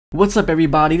What's up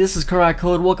everybody, this is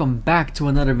CroatCode. Welcome back to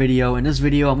another video. In this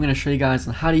video I'm going to show you guys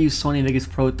on how to use Sony Vegas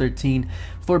Pro 13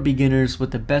 for beginners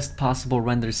with the best possible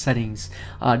render settings.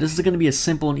 This is going to be a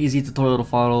simple and easy tutorial to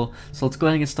follow, so let's go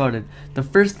ahead and get started. The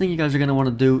first thing you guys are going to want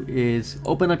to do is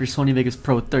open up your Sony Vegas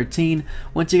Pro 13.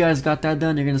 Once you guys got that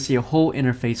done, you're going to see a whole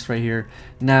interface right here.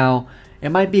 Now it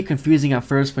might be confusing at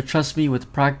first, but trust me,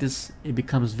 with practice it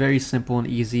becomes very simple and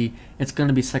easy. It's going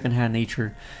to be secondhand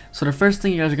nature. So the first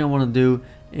thing you guys are going to want to do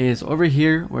is over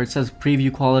here where it says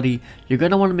preview quality, you're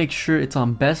going to want to make sure it's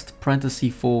on best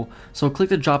parenthesis full. So click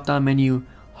the drop down menu,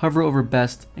 hover over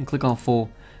best and click on full.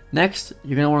 Next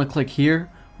you're going to want to click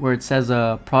here where it says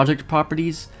project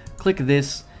properties. Click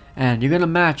this and you're going to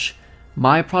match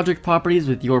my project properties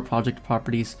with your project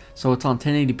properties, so it's on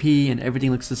 1080p and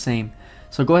everything looks the same.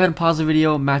 So go ahead and pause the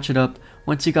video, match it up.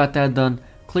 Once you got that done,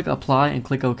 click apply and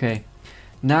click OK.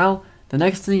 Now the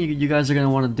next thing you guys are going to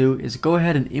want to do is go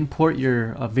ahead and import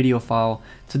your video file.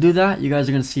 To do that, you guys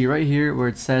are going to see right here where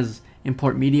it says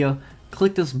import media.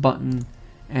 Click this button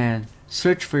and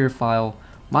search for your file.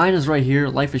 Mine is right here,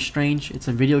 Life is Strange. It's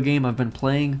a video game I've been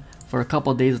playing for a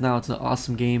couple of days now. It's an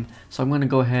awesome game, so I'm going to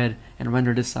go ahead and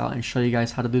render this out and show you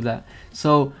guys how to do that.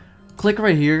 So click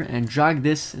right here and drag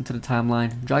this into the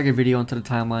timeline, drag your video into the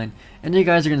timeline, and you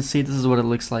guys are going to see this is what it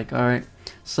looks like. Alright,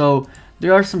 so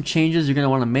there are some changes you're going to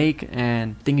want to make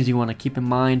and things you want to keep in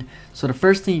mind. So the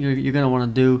first thing you're going to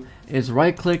want to do is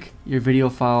right click your video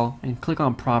file and click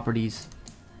on properties.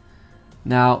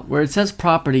 Now where it says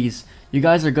properties, you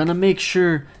guys are going to make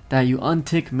sure that you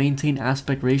untick maintain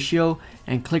aspect ratio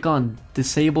and click on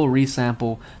disable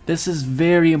resample. This is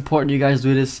very important you guys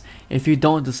do this. If you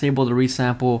don't disable the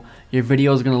resample, your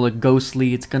video is going to look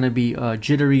ghostly. It's going to be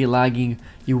jittery, lagging.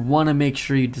 You want to make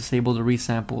sure you disable the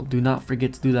resample. Do not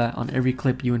forget to do that on every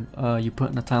clip you put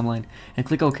in the timeline, and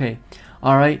click OK.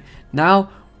 Alright, now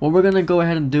what we're going to go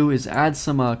ahead and do is add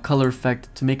some color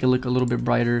effect to make it look a little bit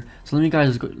brighter. So let me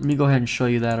go ahead and show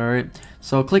you that. Alright,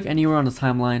 so click anywhere on the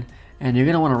timeline and you're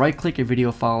going to want to right click your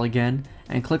video file again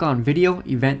and click on video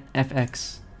event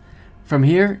FX. From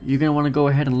here you're going to want to go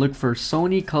ahead and look for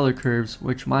Sony color curves,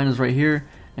 which mine is right here,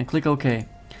 and click OK.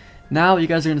 Now you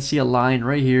guys are going to see a line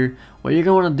right here. What you're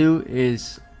going to want to do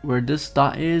is where this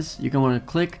dot is, you're going to want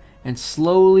to click and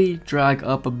slowly drag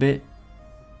up a bit,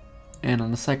 and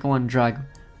on the second one drag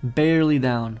barely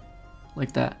down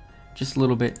like that, just a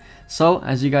little bit. So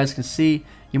as you guys can see,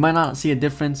 you might not see a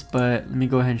difference, but let me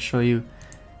go ahead and show you.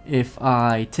 If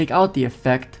I take out the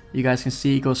effect, you guys can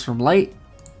see it goes from light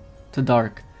to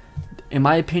dark. In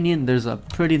my opinion, there's a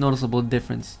pretty noticeable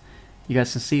difference. You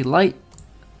guys can see light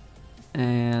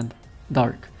and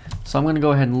dark. So I'm going to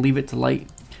go ahead and leave it to light.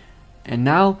 And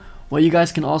now what you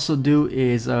guys can also do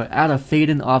is add a fade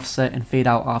in offset and fade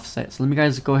out offset. So let me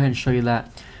guys go ahead and show you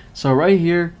that. So right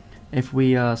here, if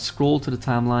we scroll to the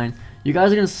timeline, you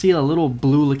guys are going to see a little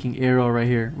blue looking arrow right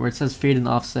here where it says fade in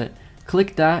offset.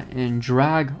 Click that and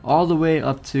drag all the way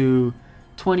up to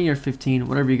 20 or 15,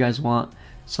 whatever you guys want.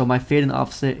 So my fade in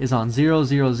offset is on 0,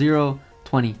 0, 0,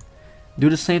 20. Do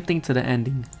the same thing to the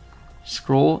ending.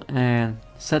 Scroll and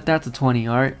set that to 20.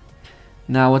 Alright,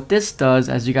 now what this does,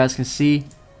 as you guys can see,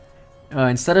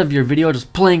 instead of your video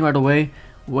just playing right away,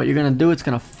 what you're gonna do, it's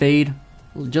gonna fade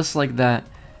just like that,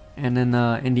 and then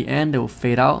in the end it will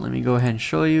fade out. Let me go ahead and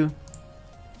show you.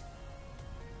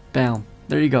 Bam,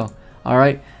 there you go.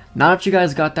 Alright, now that you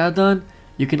guys got that done,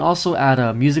 you can also add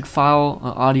a music file, an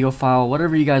audio file,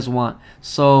 whatever you guys want.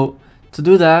 So to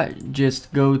do that,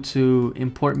 just go to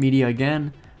import media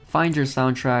again, find your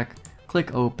soundtrack,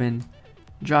 click open,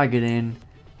 drag it in,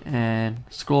 and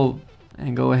scroll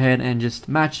and go ahead and just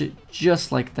match it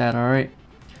just like that. Alright,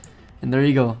 and there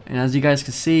you go. And as you guys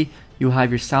can see, you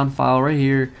have your sound file right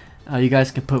here. You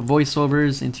guys can put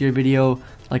voiceovers into your video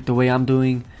like the way I'm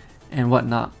doing and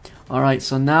whatnot. Alright,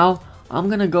 so now I'm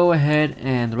gonna go ahead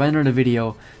and render the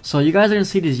video. So you guys are gonna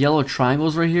see these yellow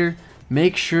triangles right here.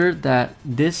 Make sure that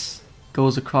this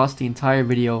goes across the entire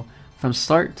video from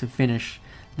start to finish.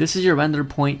 This is your render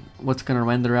point, what's gonna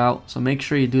render out, so make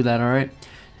sure you do that. Alright,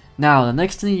 now the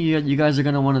next thing you guys are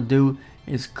gonna want to do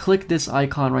is click this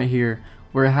icon right here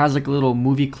where it has like a little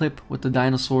movie clip with the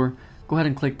dinosaur. Go ahead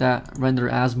and click that render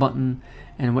as button,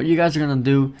 and what you guys are gonna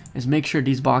do is make sure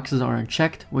these boxes are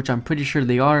unchecked, which I'm pretty sure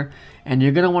they are, and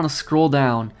you're gonna want to scroll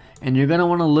down and you're gonna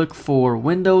want to look for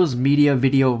Windows Media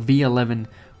Video V11,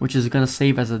 which is gonna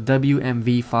save as a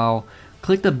WMV file.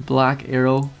 Click the black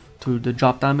arrow to the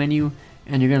drop down menu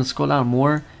and you're gonna scroll down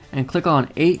more and click on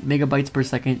 8 megabytes per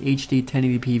second HD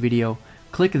 1080p video.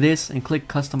 Click this and click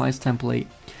customize template.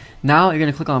 Now you're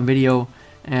gonna click on video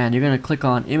and you're gonna click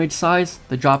on image size,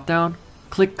 the drop down,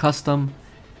 click custom,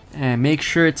 and make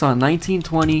sure it's on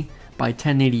 1920 by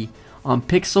 1080. On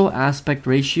pixel aspect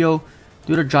ratio,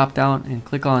 do the drop down and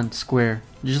click on square,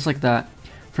 just like that.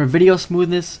 For video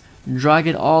smoothness, drag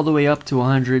it all the way up to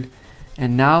 100,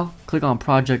 and now click on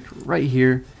project right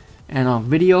here, and on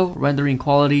video rendering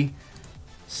quality,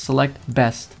 select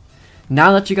best.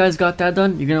 Now that you guys got that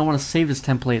done, you're gonna want to save this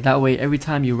template. That way every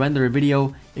time you render a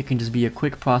video, it can just be a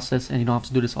quick process and you don't have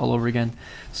to do this all over again.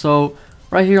 So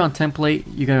right here on template,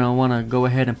 you're gonna want to go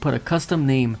ahead and put a custom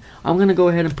name. I'm gonna go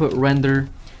ahead and put render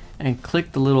and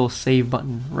click the little save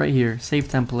button right here, save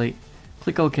template.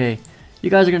 Click OK. You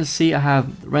guys are gonna see I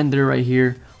have render right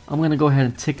here. I'm gonna go ahead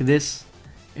and tick this.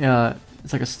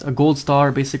 It's like a gold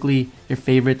star, basically your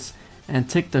favorites, and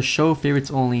tick the show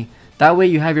favorites only. That way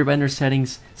you have your render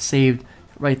settings saved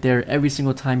right there every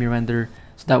single time you render,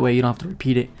 so that way you don't have to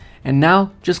repeat it. And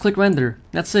now just click render.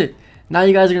 That's it. Now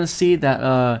you guys are gonna see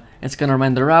that it's gonna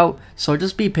render out, so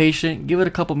just be patient, give it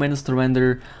a couple minutes to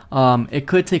render. It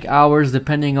could take hours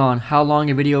depending on how long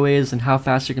your video is and how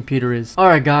fast your computer is.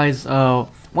 Alright guys,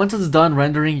 once it's done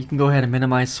rendering, you can go ahead and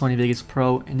minimize Sony Vegas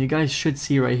Pro, and you guys should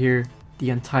see right here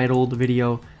the untitled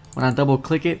video. When I double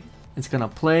click it, it's gonna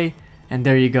play, and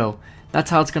there you go. That's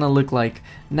how it's gonna look like.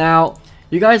 Now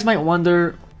you guys might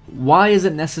wonder, why is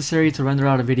it necessary to render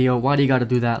out a video? Why do you gotta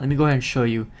do that? Let me go ahead and show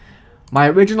you. My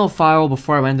original file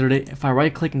before I rendered it, if I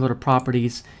right click and go to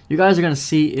properties, you guys are gonna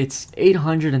see it's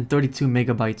 832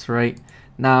 megabytes, right?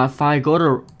 Now if I go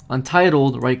to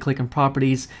untitled, right click in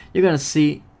properties, you're gonna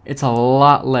see it's a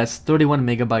lot less, 31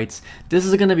 megabytes. This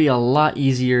is gonna be a lot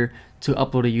easier to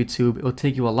upload to YouTube. It will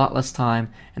take you a lot less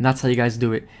time, and that's how you guys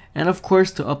do it. And of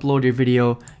course, to upload your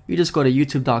video, you just go to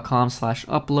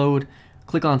youtube.com/upload,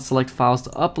 click on select files to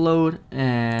upload,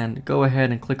 and go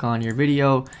ahead and click on your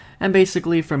video, and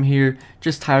basically from here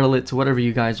just title it to whatever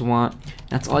you guys want.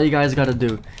 That's all you guys gotta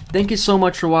do. Thank you so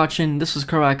much for watching. This was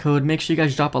CroatCode. Make sure you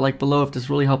guys drop a like below if this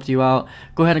really helped you out.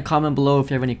 Go ahead and comment below if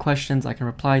you have any questions I can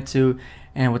reply to.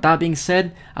 And with that being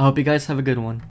said, I hope you guys have a good one.